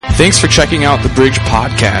Thanks for checking out the Bridge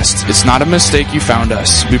Podcast. It's not a mistake you found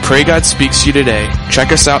us. We pray God speaks to you today.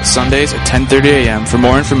 Check us out Sundays at 10:30 a.m. For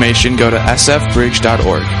more information, go to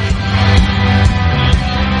sfbridge.org.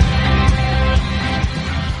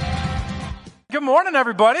 Good morning,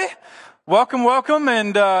 everybody. Welcome.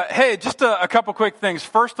 And hey, just a couple quick things.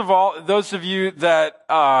 First of all, those of you that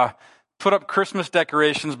put up Christmas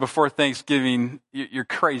decorations before Thanksgiving, you're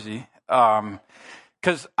crazy.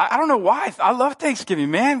 Because I don't know why. I love Thanksgiving,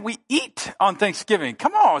 man. We eat on Thanksgiving.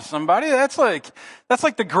 Come on, somebody. That's like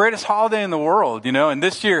the greatest holiday in the world, you know. And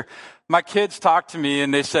this year, my kids talked to me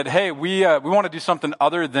and they said, "Hey, we want to do something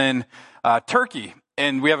other than turkey."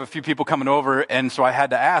 And we have a few people coming over, and so I had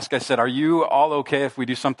to ask. I said, "Are you all okay if we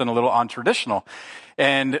do something a little untraditional?"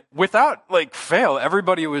 And without fail,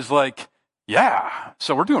 everybody was like, "Yeah."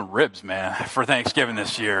 So we're doing ribs, man, for Thanksgiving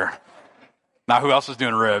this year. Now, who else is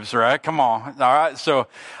doing ribs, right? Come on. All right. So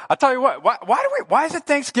I'll tell you what, why is it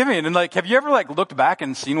Thanksgiving? And have you ever looked back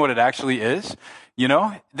and seen what it actually is? You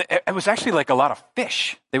know, it was actually a lot of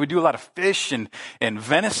fish. They would do a lot of fish and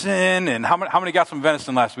venison. And how many got some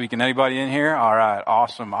venison last week? And anybody in here? All right.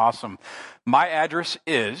 Awesome. My address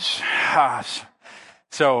is,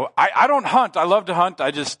 so I don't hunt. I love to hunt.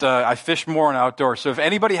 I fish more and outdoors. So if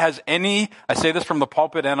anybody has I say this from the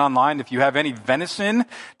pulpit and online, if you have any venison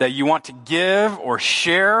that you want to give or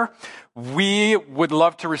share, we would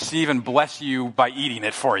love to receive and bless you by eating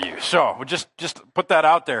it for you. So we'll just put that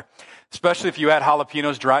out there, especially if you add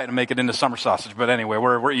jalapenos, dry it, and make it into summer sausage. But anyway,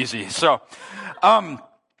 we're easy. So,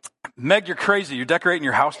 Meg, you're crazy. You're decorating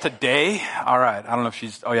your house today. All right. I don't know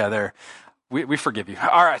if oh yeah, there. We forgive you.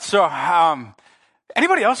 All right. So,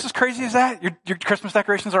 anybody else as crazy as that? Your Christmas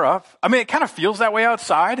decorations are up? I mean, it kind of feels that way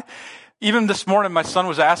outside. Even this morning, my son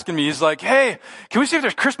was asking me, he's like, "Hey, can we see if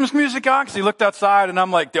there's Christmas music on?" Because he looked outside, and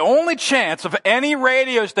I'm like, the only chance of any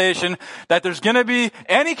radio station that there's going to be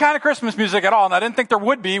any kind of Christmas music at all, and I didn't think there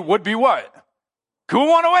would be what? Cool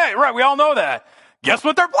 108. Right, we all know that. Guess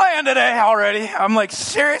what they're playing today already? I'm like,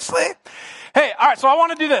 seriously? Hey, all right, so I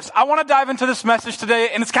want to do this. I want to dive into this message today,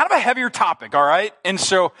 and it's kind of a heavier topic, all right? And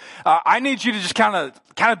so I need you to just kind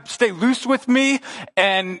of stay loose with me,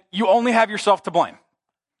 and you only have yourself to blame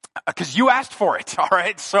because you asked for it, all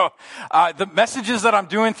right? So the messages that I'm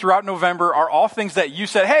doing throughout November are all things that you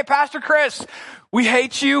said, "Hey, Pastor Chris, we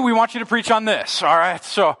hate you. We want you to preach on this," all right?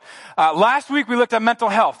 So last week we looked at mental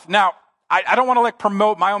health. Now, I don't want to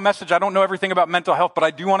promote my own message. I don't know everything about mental health, but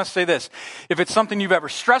I do want to say this. If it's something you've ever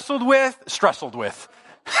struggled with. If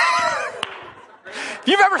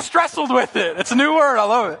you've ever struggled with it, it's a new word. I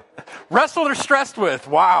love it. Wrestled or stressed with.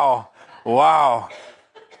 Wow. I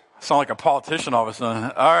sound like a politician all of a sudden.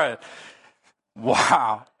 All right.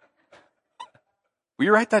 Wow. Will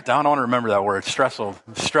you write that down? I want to remember that word.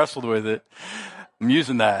 Struggled with it. I'm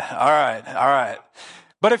using that. All right.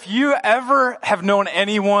 But if you ever have known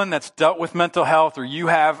anyone that's dealt with mental health or you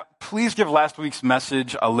have, please give last week's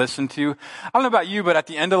message a listen to. I don't know about you, but at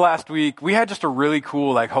the end of last week, we had just a really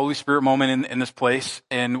cool Holy Spirit moment in this place.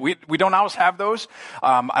 And we don't always have those.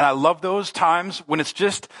 And I love those times when it's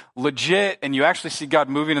just legit and you actually see God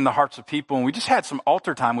moving in the hearts of people. And we just had some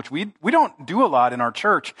altar time, which we don't do a lot in our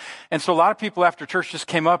church. And so a lot of people after church just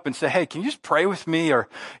came up and said, "Hey, can you just pray with me?" Or,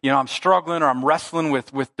 I'm struggling, or I'm wrestling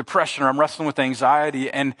with depression, or I'm wrestling with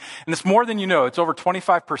anxiety. And it's more than you know. It's over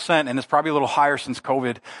 25%, and it's probably a little higher since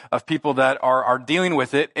COVID, of people that are dealing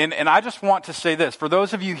with it. And I just want to say this. For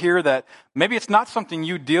those of you here that maybe it's not something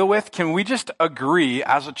you deal with, can we just agree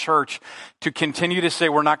as a church to continue to say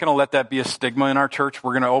we're not going to let that be a stigma in our church?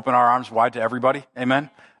 We're going to open our arms wide to everybody. Amen?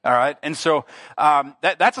 All right. And so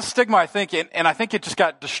that's a stigma, I think, and I think it just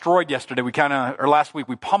got destroyed yesterday. Or last week,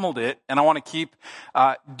 we pummeled it, and I want to keep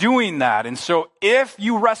doing that. And so if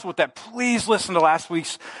you wrestle with that, please listen to last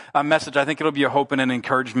week's message. I think it'll be a hope and an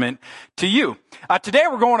encouragement to you. Today,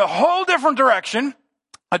 we're going a whole different direction.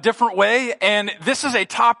 A different way, and this is a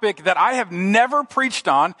topic that I have never preached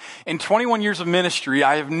on in 21 years of ministry.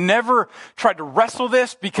 I have never tried to wrestle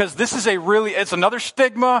this because this is it's another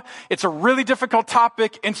stigma. It's a really difficult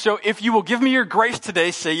topic, and so if you will give me your grace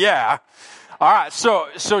today, say yeah. All right, so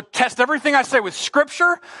test everything I say with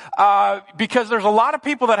scripture, because there's a lot of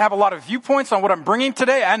people that have a lot of viewpoints on what I'm bringing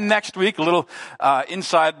today and next week. A little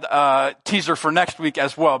inside teaser for next week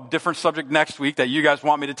as well. Different subject next week that you guys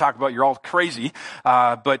want me to talk about. You're all crazy,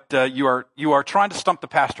 but you are trying to stump the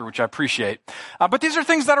pastor, which I appreciate. But these are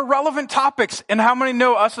things that are relevant topics, and how many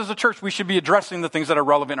know us as a church, we should be addressing the things that are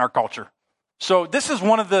relevant in our culture. So this is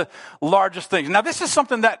one of the largest things. Now, this is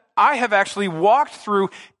something that I have actually walked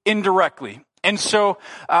through indirectly. And so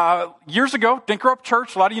years ago, didn't grow up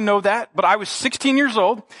church, a lot of you know that, but I was 16 years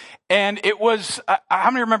old, and it was,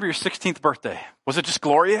 how many remember your 16th birthday? Was it just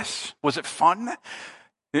glorious? Was it fun?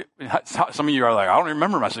 Some of you are like, I don't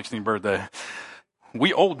remember my 16th birthday.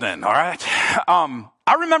 We old then, all right?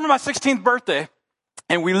 I remember my 16th birthday.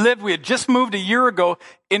 And we had just moved a year ago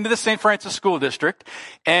into the St. Francis School District.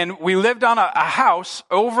 And we lived on a house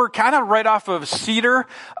over kind of right off of Cedar,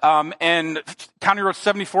 and County Road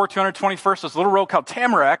 74, 221st, this little road called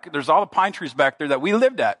Tamarack. There's all the pine trees back there that we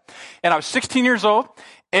lived at. And I was 16 years old.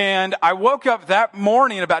 And I woke up that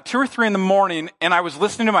morning about 2 or 3 in the morning, and I was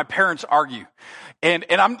listening to my parents argue. And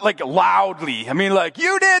I'm like loudly,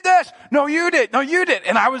 you did this. No, you did. No, you did.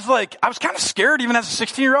 And I was kind of scared even as a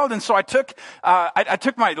 16-year-old. And so I took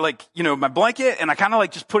my my blanket, and I kind of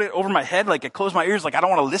just put it over my head. I closed my ears. I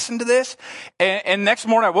don't want to listen to this. And next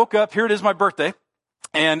morning I woke up, here it is, my birthday.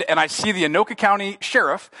 And I see the Anoka County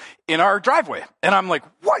Sheriff in our driveway. And I'm like,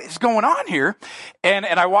 what is going on here? And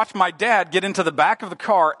I watch my dad get into the back of the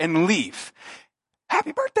car and leave.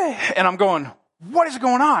 Happy birthday. And I'm going, what is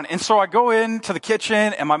going on? And so I go into the kitchen,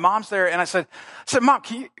 and my mom's there, and I said, Mom,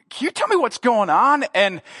 can you tell me what's going on?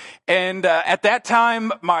 And at that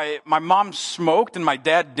time, my mom smoked and my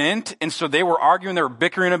dad didn't. And so they were arguing, they were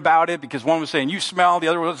bickering about it because one was saying, you smell, the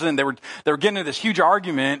other wasn't. They were getting into this huge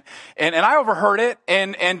argument. And I overheard it.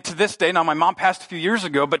 And to this day, now my mom passed a few years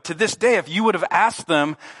ago, but to this day, if you would have asked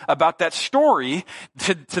them about that story,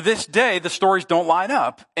 to this day, the stories don't line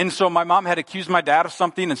up. And so my mom had accused my dad of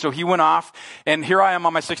something. And so he went off, and here I am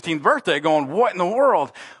on my 16th birthday going, what in the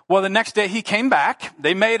world? Well, the next day he came back.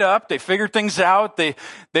 They made up. They figured things out. They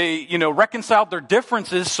reconciled their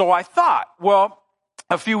differences. So I thought, well,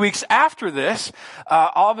 a few weeks after this,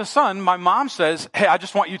 all of a sudden my mom says, hey, I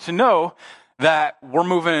just want you to know that we're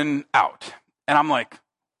moving out. And I'm like,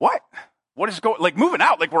 what? What is going, moving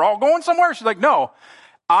out? We're all going somewhere? She's like, no.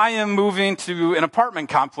 I am moving to an apartment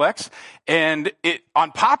complex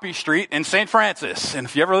on Poppy Street in St. Francis. And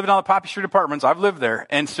if you ever lived on the Poppy Street apartments, I've lived there.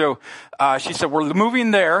 And so she said, we're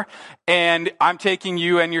moving there, and I'm taking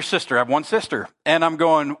you and your sister. I have one sister. And I'm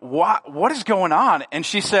going, what is going on? And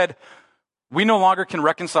she said, we no longer can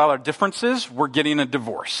reconcile our differences. We're getting a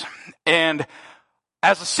divorce. And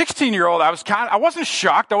as a 16-year-old, I wasn't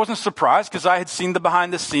shocked. I wasn't surprised because I had seen the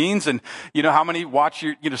behind the scenes, and how many watch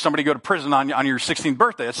somebody go to prison on your 16th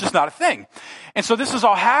birthday. It's just not a thing. And so this is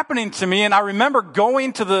all happening to me. And I remember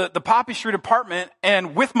going to the Poppy Street apartment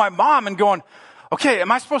and with my mom and going, okay,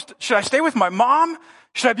 should I stay with my mom?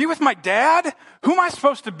 Should I be with my dad? Who am I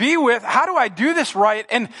supposed to be with? How do I do this right?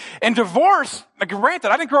 And divorce,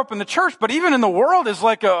 granted, I didn't grow up in the church, but even in the world is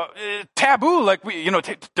like a taboo,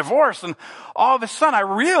 divorce. And all of a sudden I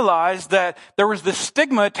realized that there was this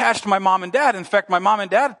stigma attached to my mom and dad. In fact, my mom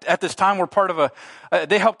and dad at this time were part of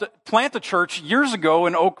they helped plant a church years ago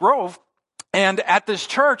in Oak Grove. And at this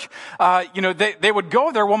church, they would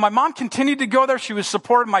go there. Well, my mom continued to go there. She was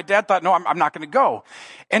supportive. My dad thought, no, I'm not going to go.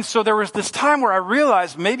 And so there was this time where I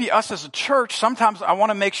realized maybe us as a church, sometimes I want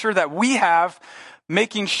to make sure that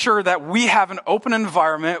making sure that we have an open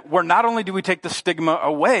environment where not only do we take the stigma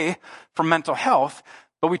away from mental health,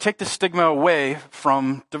 but we take the stigma away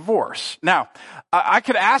from divorce. Now, I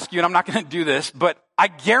could ask you, and I'm not going to do this, but I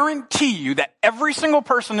guarantee you that every single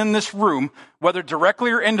person in this room, whether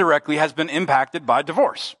directly or indirectly, has been impacted by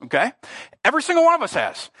divorce, okay? Every single one of us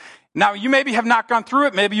has. Now, you maybe have not gone through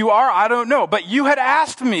it. Maybe you are. I don't know. But you had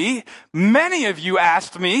asked me, many of you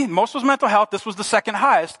asked me, most was mental health, this was the second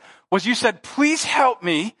highest, was you said, please help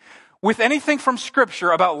me with anything from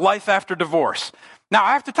Scripture about life after divorce. Now,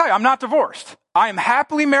 I have to tell you, I'm not divorced. I am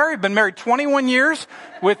happily married, been married 21 years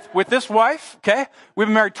with this wife, okay? We've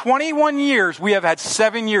been married 21 years. We have had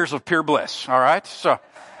 7 years of pure bliss, all right? So,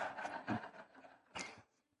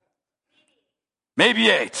 maybe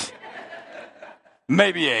 8.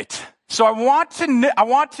 Maybe 8. So I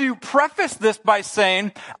want to preface this by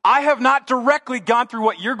saying I have not directly gone through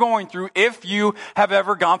what you're going through if you have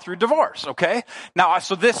ever gone through divorce, okay? Now,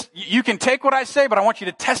 so you can take what I say, but I want you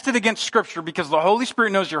to test it against Scripture because the Holy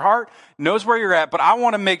Spirit knows your heart, knows where you're at, but I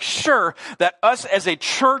want to make sure that us as a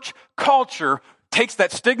church culture takes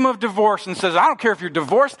that stigma of divorce and says, I don't care if you're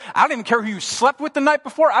divorced. I don't even care who you slept with the night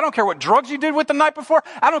before. I don't care what drugs you did with the night before.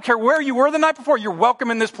 I don't care where you were the night before. You're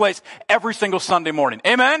welcome in this place every single Sunday morning.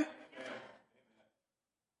 Amen?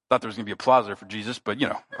 Thought there was going to be applause there for Jesus, but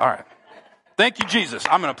all right. Thank you, Jesus.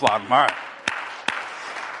 I'm going to applaud him. All right.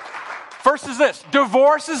 First is this.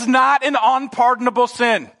 Divorce is not an unpardonable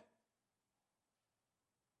sin.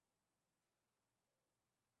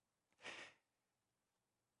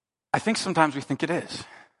 I think sometimes we think it is.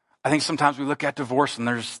 I think sometimes we look at divorce and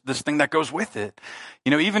there's this thing that goes with it.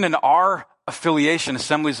 Even in our affiliation,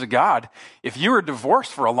 Assemblies of God, if you were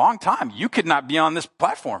divorced for a long time, you could not be on this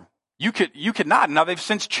platform. You could not. Now they've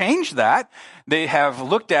since changed that. They have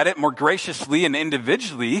looked at it more graciously and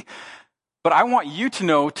individually. But I want you to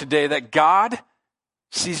know today that God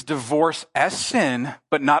sees divorce as sin,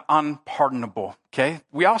 but not unpardonable. Okay?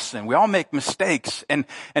 We all sin. We all make mistakes. And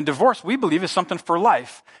divorce, we believe, is something for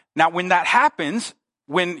life. Now, when that happens,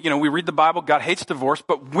 when, we read the Bible, God hates divorce,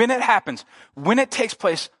 but when it happens, when it takes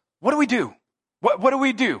place, what do we do? What do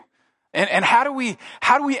we do? And how do we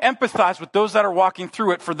empathize with those that are walking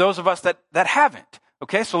through it for those of us that haven't?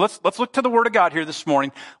 Okay, so let's look to the Word of God here this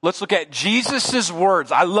morning. Let's look at Jesus'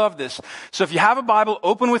 words. I love this. So if you have a Bible,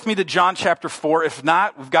 open with me to John chapter 4. If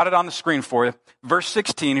not, we've got it on the screen for you. Verse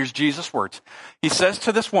 16, here's Jesus' words. He says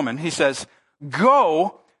to this woman, he says,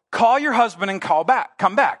 "Go, call your husband and come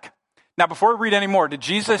back." Now, before we read any more, did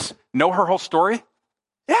Jesus know her whole story?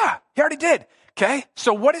 Yeah, he already did. Okay,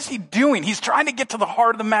 so what is he doing? He's trying to get to the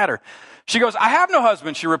heart of the matter. She goes, "I have no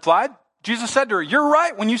husband," she replied. Jesus said to her, "You're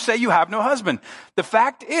right when you say you have no husband. The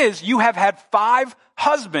fact is you have had 5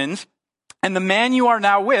 husbands, and the man you are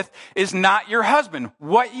now with is not your husband.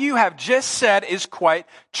 What you have just said is quite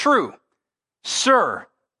true." "Sir,"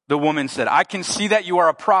 the woman said, "I can see that you are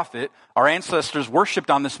a prophet. Our ancestors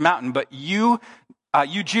worshipped on this mountain, but you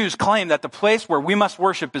Jews claim that the place where we must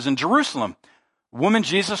worship is in Jerusalem." Woman,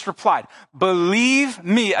 Jesus replied, "Believe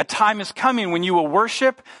me, a time is coming when you will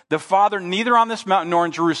worship the Father neither on this mountain nor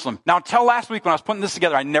in Jerusalem." Now, until last week when I was putting this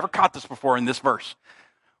together, I never caught this before in this verse.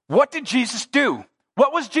 What did Jesus do?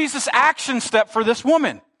 What was Jesus' action step for this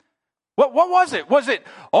woman? What was it? Was it,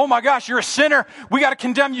 "Oh my gosh, you're a sinner. We got to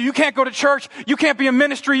condemn you. You can't go to church. You can't be in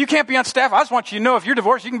ministry. You can't be on staff." I just want you to know, if you're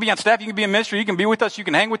divorced, you can be on staff. You can be in ministry. You can be with us. You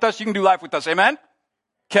can hang with us. You can do life with us. Amen?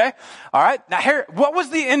 Okay. All right. Now here, what was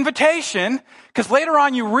the invitation? Because later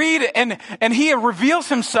on you read and he reveals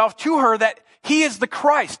himself to her that he is the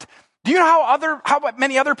Christ. Do you know how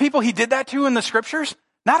many other people he did that to in the scriptures?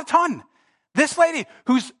 Not a ton. This lady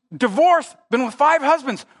who's divorced, been with 5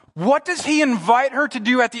 husbands, what does he invite her to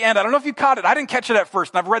do at the end? I don't know if you caught it. I didn't catch it at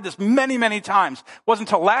first, and I've read this many, many times. It wasn't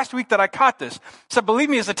until last week that I caught this. He said, "Believe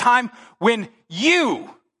me, it's a time when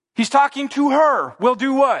he's talking to her, will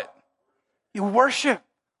do what? You worship."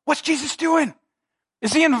 What's Jesus doing?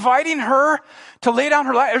 Is he inviting her to lay down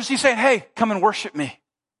her life? Or is he saying, "Hey, come and worship me"?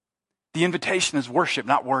 The invitation is worship,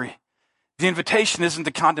 not worry. The invitation isn't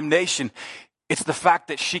the condemnation. It's the fact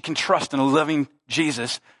that she can trust in a living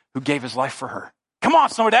Jesus who gave his life for her. Come on,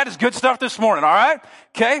 somebody, that is good stuff this morning, all right?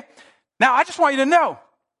 Okay? Now, I just want you to know,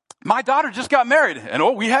 my daughter just got married,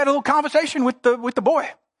 and we had a little conversation with the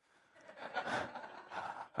boy.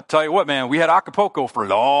 I tell you what, man, we had Acapulco for a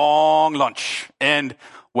long lunch, and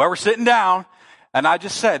where we're sitting down, and I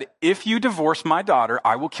just said, "If you divorce my daughter,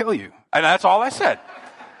 I will kill you." And that's all I said.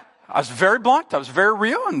 I was very blunt, I was very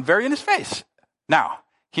real, and very in his face. Now,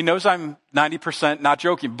 he knows I'm 90% not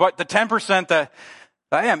joking, but the 10% that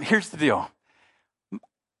I am, here's the deal.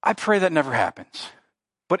 I pray that never happens.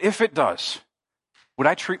 But if it does, would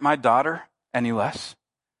I treat my daughter any less?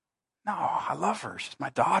 No, I love her. She's my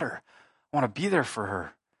daughter. I want to be there for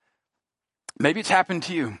her. Maybe it's happened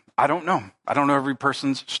to you. I don't know. I don't know every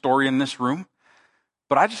person's story in this room.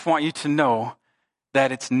 But I just want you to know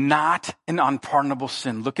that it's not an unpardonable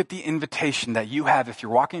sin. Look at the invitation that you have if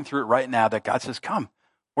you're walking through it right now, that God says, "Come,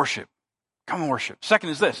 worship. Come and worship." Second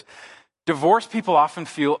is this. Divorced people often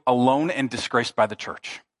feel alone and disgraced by the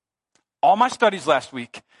church. All my studies last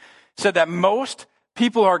week said that most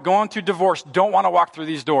people who are going through divorce don't want to walk through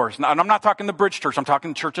these doors. Now, and I'm not talking the Bridge Church. I'm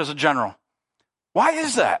talking church as a general. Why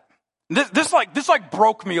is that? This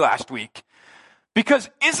broke me last week. Because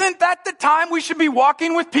isn't that the time we should be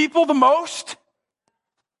walking with people the most?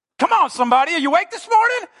 Come on, somebody. Are you awake this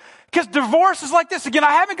morning? Because divorce is like this. Again,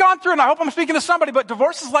 I haven't gone through, and I hope I'm speaking to somebody, but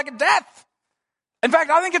divorce is like a death. In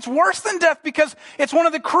fact, I think it's worse than death because it's one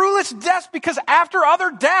of the cruelest deaths, because after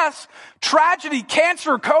other deaths, tragedy,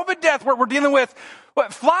 cancer, COVID death, what we're dealing with,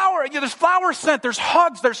 there's flowers sent, there's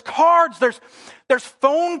hugs, there's cards, there's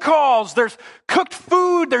phone calls, there's cooked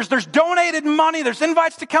food, there's donated money, there's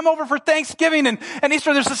invites to come over for Thanksgiving and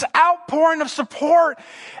Easter. There's this outpouring of support.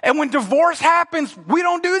 And when divorce happens, we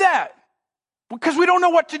don't do that because we don't know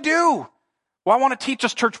what to do. Well, I want to teach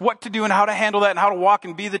us, church, what to do and how to handle that and how to walk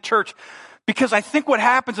and be the church. Because I think what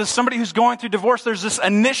happens is somebody who's going through divorce, there's this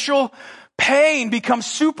initial pain becomes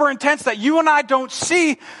super intense that you and I don't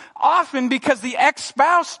see often because the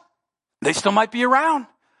ex-spouse, they still might be around.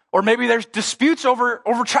 Or maybe there's disputes over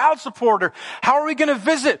child support, or how are we going to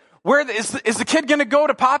visit? Is the kid going to go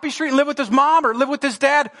to Poppy Street and live with his mom or live with his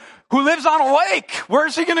dad who lives on a lake?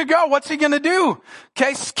 Where's he going to go? What's he going to do?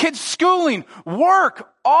 Okay, kids schooling, work,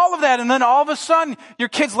 all of that. And then all of a sudden, your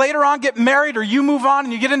kids later on get married or you move on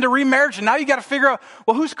and you get into remarriage. And now you got to figure out,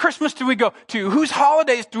 well, whose Christmas do we go to? Whose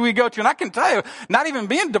holidays do we go to? And I can tell you, not even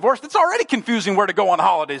being divorced, it's already confusing where to go on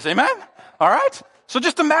holidays. Amen? All right? So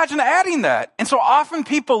just imagine adding that. And so often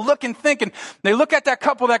people look and think, and they look at that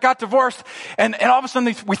couple that got divorced, and all of a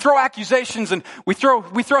sudden we throw accusations and we throw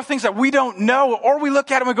things that we don't know, or we look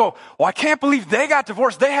at them and go, well, I can't believe they got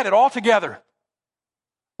divorced. They had it all together.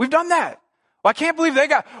 We've done that. Well, I can't believe they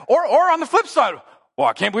got, or on the flip side, well,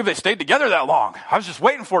 I can't believe they stayed together that long. I was just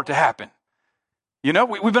waiting for it to happen. You know,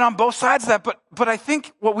 we've been on both sides of that, but I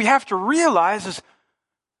think what we have to realize is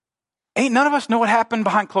ain't none of us know what happened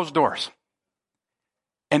behind closed doors.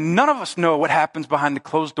 And none of us know what happens behind the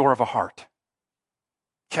closed door of a heart.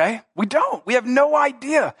 Okay? We don't. We have no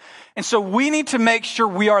idea. And so we need to make sure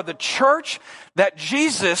we are the church that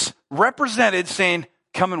Jesus represented, saying,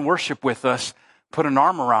 come and worship with us, put an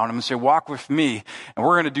arm around him and say, walk with me. And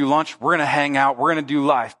we're going to do lunch. We're going to hang out. We're going to do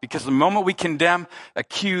life. Because the moment we condemn,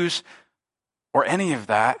 accuse, or any of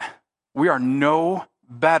that, we are no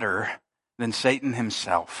better than Satan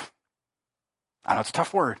himself. I know it's a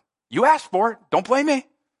tough word. You asked for it. Don't blame me.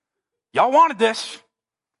 Y'all wanted this.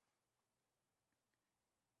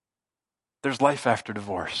 There's life after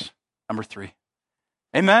divorce. Number 3.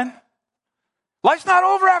 Amen? Life's not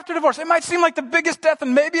over after divorce. It might seem like the biggest death,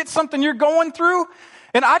 and maybe it's something you're going through.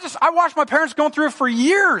 And I watched my parents going through it for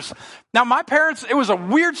years. Now, my parents, it was a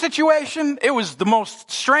weird situation. It was the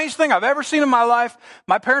most strange thing I've ever seen in my life.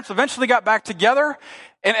 My parents eventually got back together.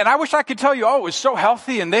 And I wish I could tell you, it was so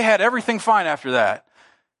healthy, and they had everything fine after that.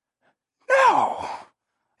 No.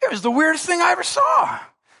 It was the weirdest thing I ever saw.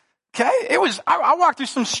 Okay? I walked through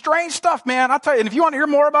some strange stuff, man. I'll tell you, and if you want to hear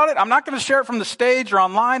more about it, I'm not going to share it from the stage or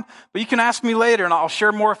online, but you can ask me later and I'll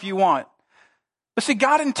share more if you want. But see,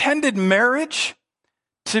 God intended marriage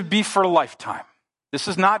to be for a lifetime. This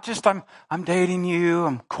is not just I'm dating you,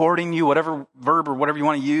 I'm courting you, whatever verb or whatever you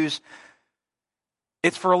want to use.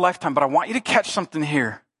 It's for a lifetime, but I want you to catch something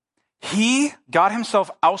here. God himself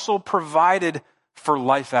also provided for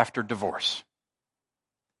life after divorce.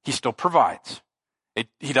 He still provides.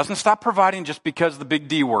 He doesn't stop providing just because the big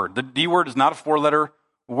D word. The D word is not a 4-letter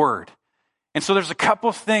word. And so there's a couple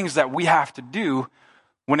of things that we have to do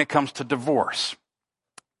when it comes to divorce.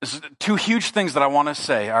 There's 2 huge things that I want to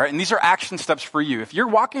say, all right? And these are action steps for you. If you're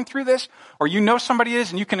walking through this, or you know somebody is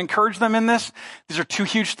and you can encourage them in this, these are 2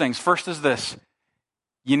 huge things. First is this.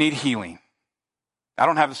 You need healing. I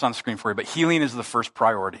don't have this on the screen for you, but healing is the first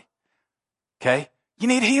priority. Okay? You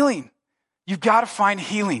need healing. You've got to find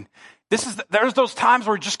healing. There's those times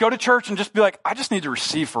where you just go to church and just be like, I just need to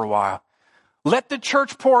receive for a while. Let the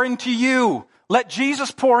church pour into you. Let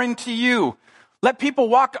Jesus pour into you. Let people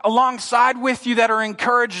walk alongside with you that are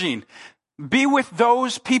encouraging. Be with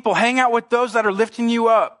those people. Hang out with those that are lifting you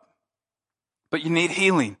up. But you need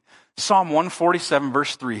healing. Psalm 147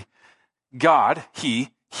 verse 3. God, he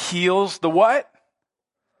heals the what?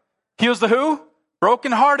 Heals the who?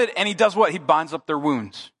 Brokenhearted. And he does what? He binds up their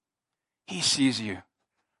wounds. He sees you.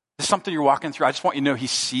 This is something you're walking through. I just want you to know he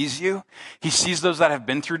sees you. He sees those that have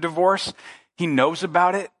been through divorce. He knows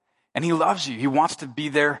about it. And he loves you. He wants to be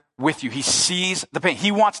there with you. He sees the pain.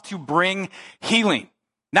 He wants to bring healing.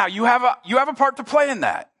 Now, you have a part to play in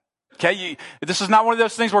that. Okay? This is not one of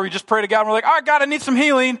those things where we just pray to God and we're like, all right, God, I need some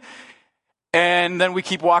healing. And then we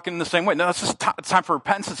keep walking the same way. No, it's time for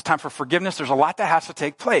repentance. It's time for forgiveness. There's a lot that has to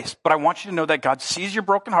take place. But I want you to know that God sees your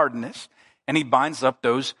brokenheartedness and he binds up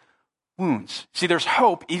those wounds. See, there's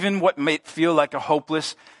hope, even what may feel like a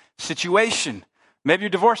hopeless situation. Maybe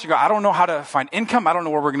you're divorced. You go, I don't know how to find income. I don't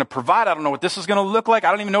know where we're going to provide. I don't know what this is going to look like.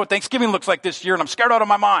 I don't even know what Thanksgiving looks like this year, and I'm scared out of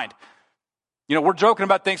my mind. You know, we're joking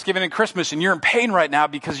about Thanksgiving and Christmas, and you're in pain right now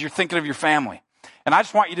because you're thinking of your family. And I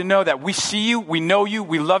just want you to know that we see you, we know you,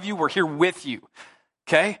 we love you, we're here with you.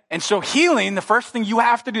 Okay? And so healing, the first thing you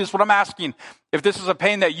have to do is what I'm asking. If this is a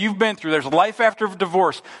pain that you've been through, there's life after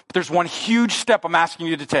divorce, but there's one huge step I'm asking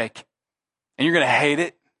you to take. And you're going to hate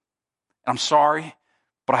it. I'm sorry,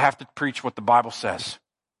 but I have to preach what the Bible says.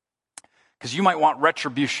 Because you might want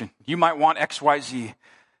retribution. You might want XYZ,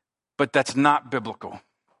 but that's not biblical.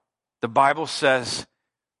 The Bible says,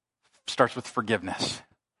 starts with forgiveness.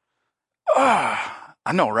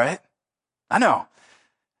 I know, right? I know.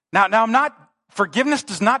 Now forgiveness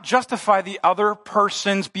does not justify the other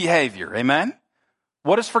person's behavior. Amen?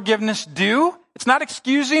 What does forgiveness do? It's not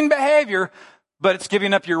excusing behavior, but it's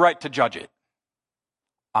giving up your right to judge it.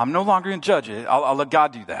 I'm no longer going to judge it. I'll let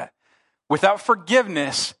God do that. Without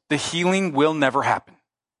forgiveness, the healing will never happen.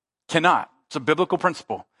 Cannot. It's a biblical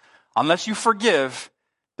principle. Unless you forgive,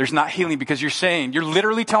 there's not healing, because you're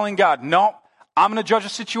literally telling God, no, I'm going to judge a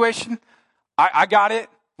situation. I got it.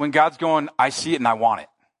 When God's going, I see it and I want it.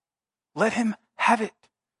 Let him have it.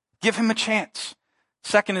 Give him a chance.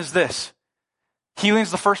 Second is this.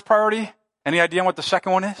 Healing's the first priority. Any idea what the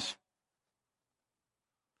second one is?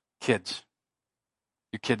 Kids.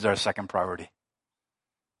 Your kids are a second priority.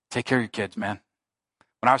 Take care of your kids, man.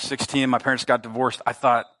 When I was 16, my parents got divorced. I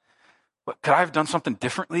thought, could I have done something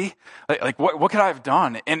differently? Like what could I have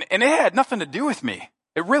done? And it had nothing to do with me.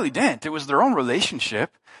 It really didn't. It was their own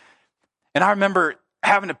relationship. And I remember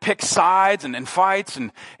having to pick sides and fights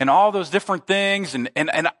and all those different things. And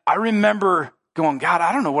I remember going, God,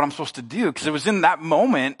 I don't know what I'm supposed to do. Because it was in that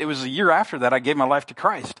moment, it was a year after that I gave my life to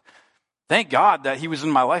Christ. Thank God that he was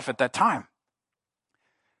in my life at that time.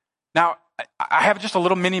 Now, I have just a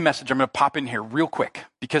little mini message I'm going to pop in here real quick,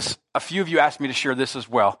 because a few of you asked me to share this as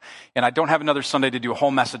well. And I don't have another Sunday to do a whole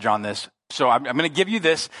message on this. So I'm going to give you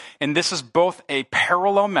this. And this is both a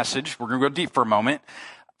parallel message. We're going to go deep for a moment.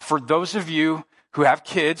 For those of you who have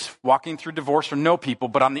kids walking through divorce or know people,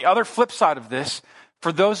 but on the other flip side of this,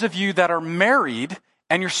 for those of you that are married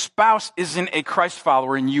and your spouse isn't a Christ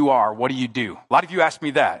follower and you are, what do you do? A lot of you ask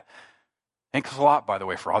me that. Thanks a lot, by the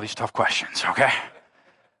way, for all these tough questions, okay?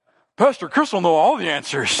 Pastor Chris will know all the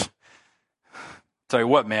answers. Tell you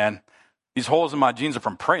what, man, these holes in my jeans are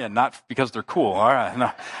from praying, not because they're cool. All right,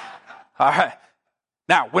 no. All right.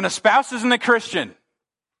 Now, when a spouse isn't a Christian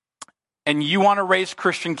and you want to raise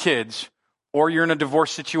Christian kids, or you're in a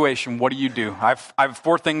divorce situation, what do? I have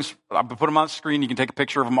 4 things. I'll put them on the screen. You can take a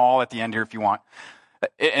picture of them all at the end here if you want.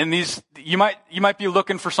 And these, you might be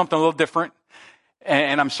looking for something a little different.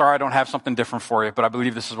 And I'm sorry I don't have something different for you, but I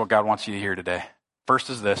believe this is what God wants you to hear today. First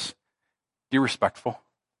is this. Be respectful.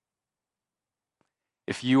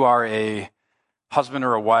 If you are a husband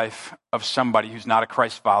or a wife of somebody who's not a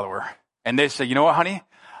Christ follower, and they say, you know what, honey,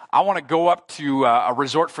 I want to go up to a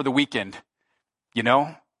resort for the weekend, you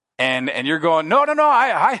know? And you're going, no,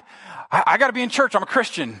 I got to be in church. I'm a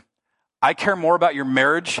Christian. I care more about your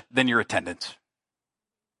marriage than your attendance.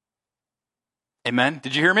 Amen?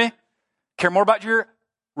 Did you hear me? Care more about your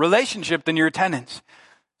relationship than your attendance.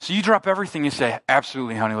 So you drop everything and say,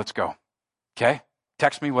 absolutely, honey, let's go. Okay?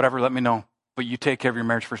 Text me, whatever, let me know. But you take care of your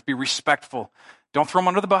marriage first. Be respectful. Don't throw them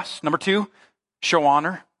under the bus. Number 2, show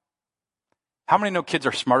honor. How many know kids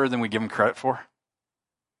are smarter than we give them credit for?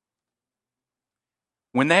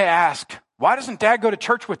 When they ask, why doesn't dad go to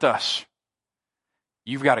church with us?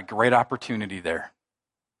 You've got a great opportunity there.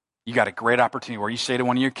 You got a great opportunity where you say to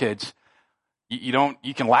one of your kids, you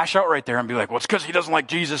can lash out right there and be like, well, it's because he doesn't like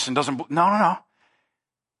Jesus and doesn't. No.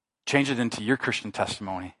 Change it into your Christian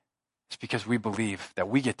testimony. It's because we believe that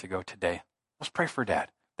we get to go today. Let's pray for dad,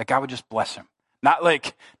 that God would just bless him. Not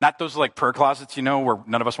those like prayer closets, you know, where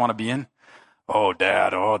none of us want to be in. Oh,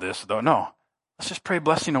 dad, oh, this, though. No. Let's just pray a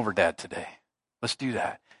blessing over dad today. Let's do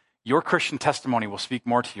that. Your Christian testimony will speak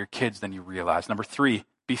more to your kids than you realize. Number 3,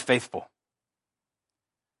 be faithful.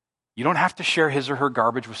 You don't have to share his or her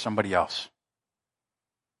garbage with somebody else.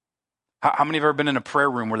 How many have ever been in a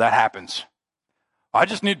prayer room where that happens? I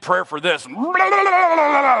just need prayer for this. And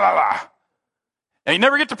you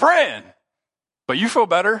never get to praying. But you feel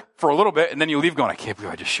better for a little bit, and then you leave going, I can't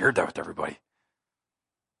believe I just shared that with everybody.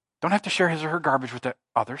 Don't have to share his or her garbage with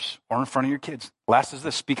others or in front of your kids. Last is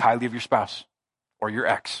this, speak highly of your spouse or your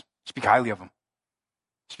ex. Speak highly of them.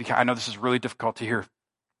 I know this is really difficult to hear.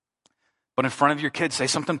 But in front of your kids, say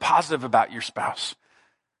something positive about your spouse.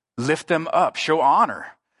 Lift them up. Show honor.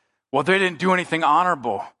 Well, they didn't do anything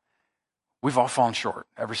honorable. We've all fallen short,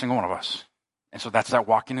 every single one of us. And so that's that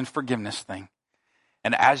walking in forgiveness thing.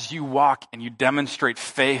 And as you walk and you demonstrate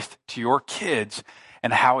faith to your kids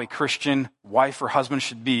and how a Christian wife or husband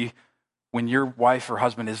should be when your wife or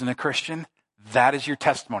husband isn't a Christian, that is your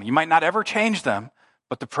testimony. You might not ever change them,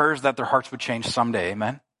 but the prayer is that their hearts would change someday,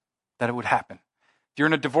 amen? That it would happen. If you're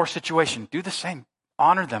in a divorce situation, do the same.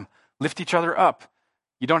 Honor them. Lift each other up.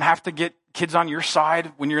 You don't have to get kids on your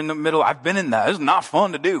side when you're in the middle. I've been in that. It's not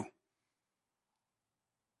fun to do.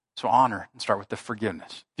 So honor and start with the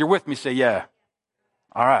forgiveness. If you're with me, say yeah.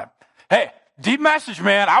 All right. Hey, deep message,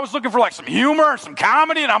 man. I was looking for like some humor and some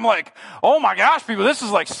comedy, and I'm like, oh my gosh, people, this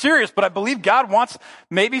is like serious. But I believe God wants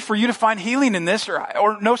maybe for you to find healing in this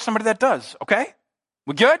or know somebody that does. Okay?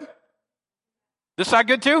 We good? This side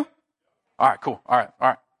good too? All right, cool. All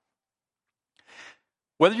right.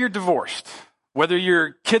 Whether you're divorced, whether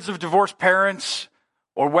you're kids of divorced parents,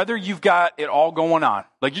 or whether you've got it all going on,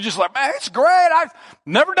 like you're just like, man, it's great. I've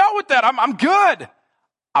never dealt with that. I'm good.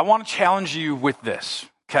 I want to challenge you with this,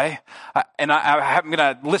 okay? I'm going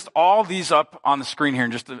to list all these up on the screen here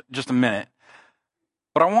in just a minute.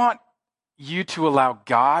 But I want you to allow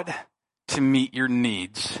God to meet your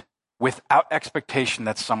needs without expectation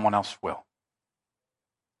that someone else will.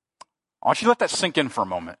 I want you to let that sink in for a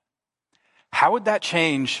moment. How would that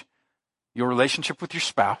change your relationship with your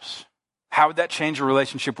spouse? How would that change your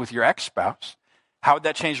relationship with your ex-spouse? How would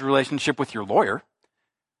that change your relationship with your lawyer?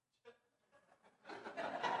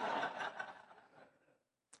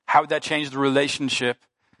 How would that change the relationship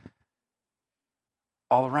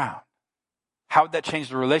all around? How would that change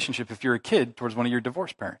the relationship if you're a kid towards one of your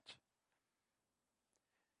divorced parents?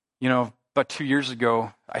 You know, about 2 years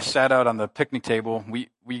ago, I sat out on the picnic table. We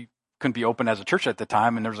couldn't be open as a church at the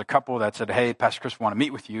time, and there was a couple that said, hey, Pastor Chris, we want to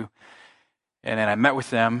meet with you. And then I met with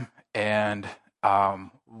them, and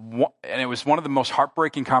it was one of the most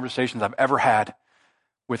heartbreaking conversations I've ever had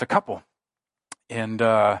with a couple. And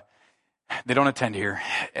they don't attend here.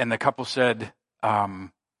 And the couple said, we're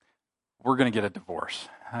going to get a divorce.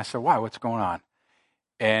 And I said, why? What's going on?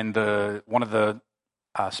 And one of the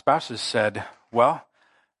spouses said, well,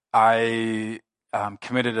 I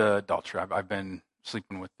committed adultery. I've been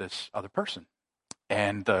sleeping with this other person.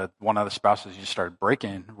 And one of the spouses just started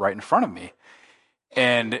breaking right in front of me.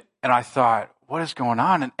 And I thought, what is going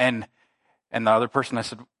on? And the other person, I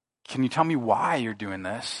said, can you tell me why you're doing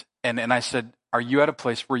this? And I said, are you at a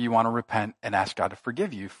place where you want to repent and ask God to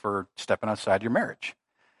forgive you for stepping outside your marriage?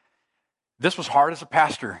 This was hard as a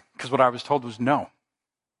pastor because what I was told was no.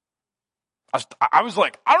 I was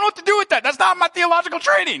like, I don't know what to do with that. That's not my theological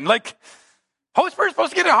training. Like, Holy Spirit's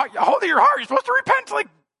supposed to get a hold of your heart. You're supposed to repent. Like,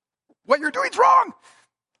 what you're doing is wrong.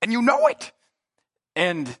 And you know it.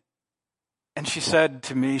 And she said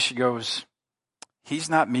to me, she goes, he's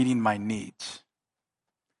not meeting my needs.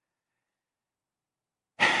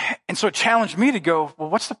 And so it challenged me to go, well,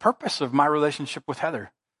 what's the purpose of my relationship with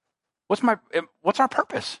Heather? What's our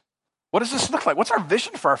purpose? What does this look like? What's our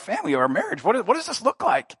vision for our family or our marriage? What does this look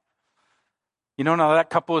like? You know, now that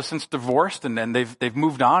couple is since divorced and they've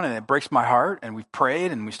moved on, and it breaks my heart, and we've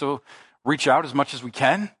prayed and we still reach out as much as we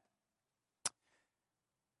can.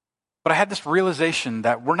 But I had this realization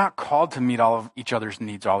that we're not called to meet all of each other's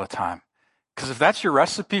needs all the time. Because if that's your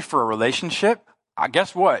recipe for a relationship,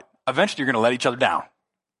 guess what? Eventually you're going to let each other down.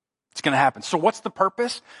 It's going to happen. So what's the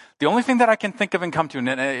purpose? The only thing that I can think of and come to,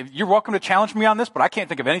 and you're welcome to challenge me on this, but I can't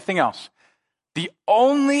think of anything else. The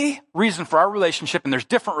only reason for our relationship, and there's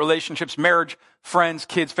different relationships, marriage, friends,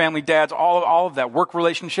 kids, family, dads, all of that, work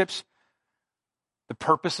relationships, the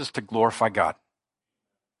purpose is to glorify God.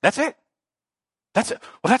 That's it. That's it.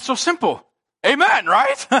 Well, that's so simple. Amen,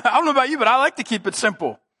 right? I don't know about you, but I like to keep it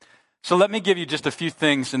simple. So let me give you just a few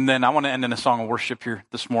things, and then I want to end in a song of worship here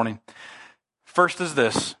this morning. First is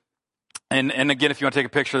this. And again, if you want to take a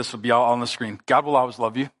picture, this will be all on the screen. God will always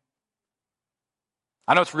love you.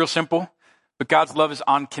 I know it's real simple, but God's love is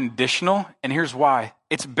unconditional, and here's why.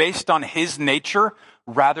 It's based on his nature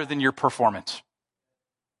rather than your performance.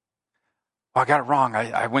 Oh, I got it wrong.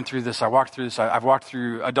 I went through this. I walked through this. I've walked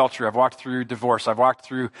through adultery. I've walked through divorce. I've walked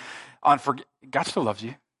through God still loves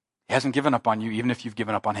you. He hasn't given up on you, even if you've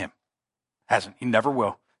given up on him. Hasn't. He never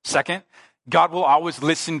will. Second, God will always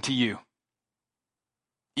listen to you.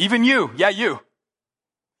 Even you. Yeah, you.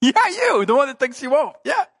 Yeah, you. The one that thinks he won't.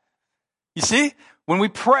 Yeah. You see, when we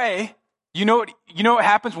pray, you know what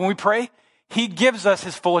happens when we pray? He gives us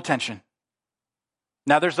his full attention.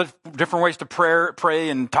 Now, there's different ways to pray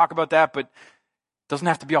and talk about that, but it doesn't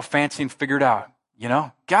have to be all fancy and figured out. You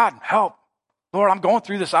know, God, help. Lord, I'm going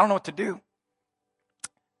through this. I don't know what to do.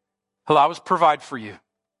 He'll always provide for you.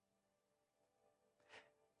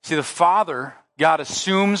 See, the Father, God,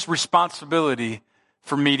 assumes responsibility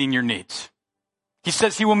for meeting your needs. He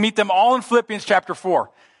says he will meet them all in Philippians chapter 4.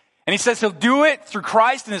 And he says he'll do it through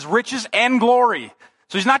Christ and his riches and glory.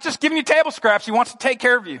 So he's not just giving you table scraps. He wants to take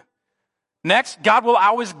care of you. Next, God will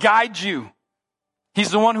always guide you. He's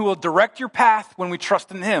the one who will direct your path when we trust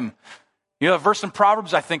in him. You know, a verse in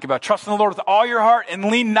Proverbs I think about, trust in the Lord with all your heart and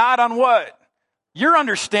lean not on what? Your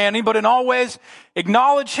understanding, but in all ways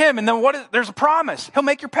acknowledge him. And then there's a promise. He'll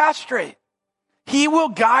make your path straight. He will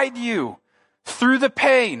guide you through the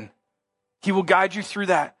pain. He will guide you through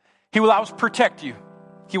that. He will always protect you.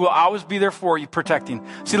 He will always be there for you, protecting.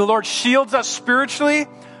 See, the Lord shields us spiritually,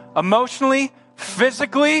 emotionally,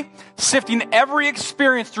 physically, sifting every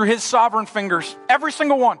experience through his sovereign fingers. Every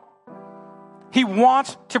single one. He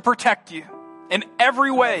wants to protect you in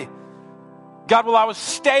every way. God will always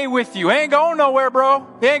stay with you. He ain't going nowhere, bro.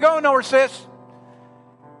 He ain't going nowhere, sis.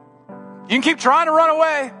 You can keep trying to run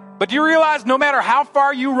away, but do you realize no matter how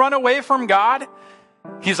far you run away from God,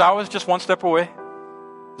 he's always just one step away?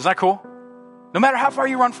 Isn't that cool? No matter how far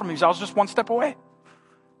you run from him, I was just one step away.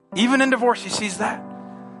 Even in divorce, he sees that.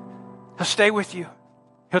 He'll stay with you.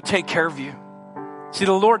 He'll take care of you. See,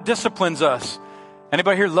 the Lord disciplines us.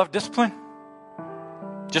 Anybody here love discipline?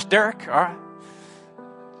 Just Derek? All right.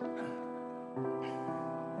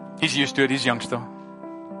 He's used to it. He's young still.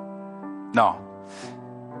 No.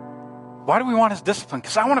 Why do we want his discipline?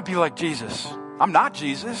 Because I want to be like Jesus. I'm not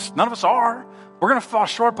Jesus. None of us are. We're going to fall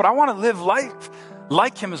short, but I want to live life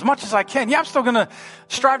like him as much as I can. Yeah, I'm still going to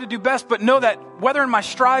strive to do best, but know that whether in my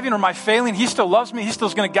striving or my failing, he still loves me. He's still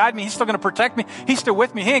going to guide me. He's still going to protect me. He's still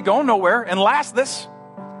with me. He ain't going nowhere. And last,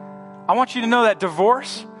 I want you to know that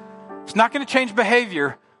divorce is not going to change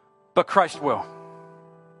behavior, but Christ will.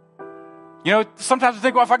 You know, sometimes we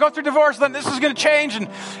think, well, if I go through divorce, then this is going to change. And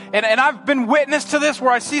I've been witness to this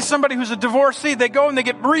where I see somebody who's a divorcee, they go and they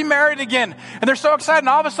get remarried again. And they're so excited. And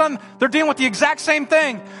all of a sudden, they're dealing with the exact same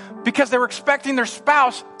thing because they were expecting their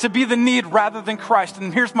spouse to be the need rather than Christ.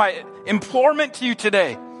 And here's my implorement to you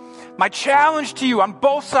today. My challenge to you on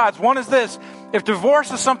both sides. One is this. If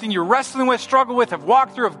divorce is something you're wrestling with, struggle with, have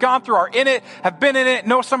walked through, have gone through, are in it, have been in it,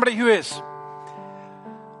 know somebody who is,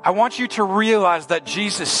 I want you to realize that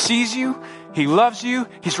Jesus sees you, he loves you,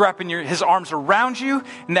 he's wrapping his arms around you,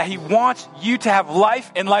 and that he wants you to have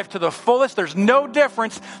life and life to the fullest. There's no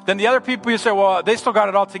difference than the other people you say, well, they still got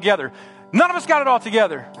it all together. None of us got it all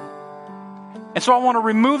together. And so I want to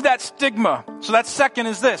remove that stigma. So that second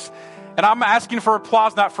is this. And I'm asking for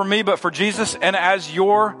applause, not for me, but for Jesus. And as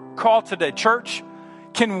your call today, church,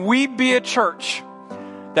 can we be a church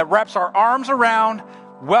that wraps our arms around,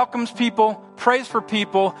 welcomes people, prays for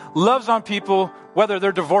people, loves on people, whether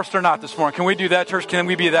they're divorced or not this morning? Can we do that, church? Can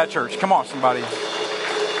we be that church? Come on, somebody.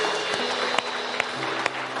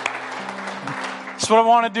 That's what I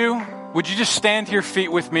want to do. Would you just stand to your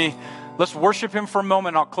feet with me? Let's worship him for a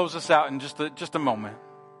moment. I'll close this out in just a moment.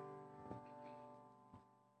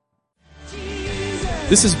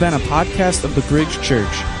 This has been a podcast of the Bridge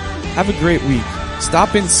Church. Have a great week.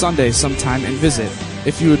 Stop in Sunday sometime and visit.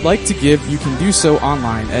 If you would like to give, you can do so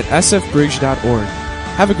online at sfbridge.org.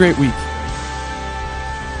 Have a great week.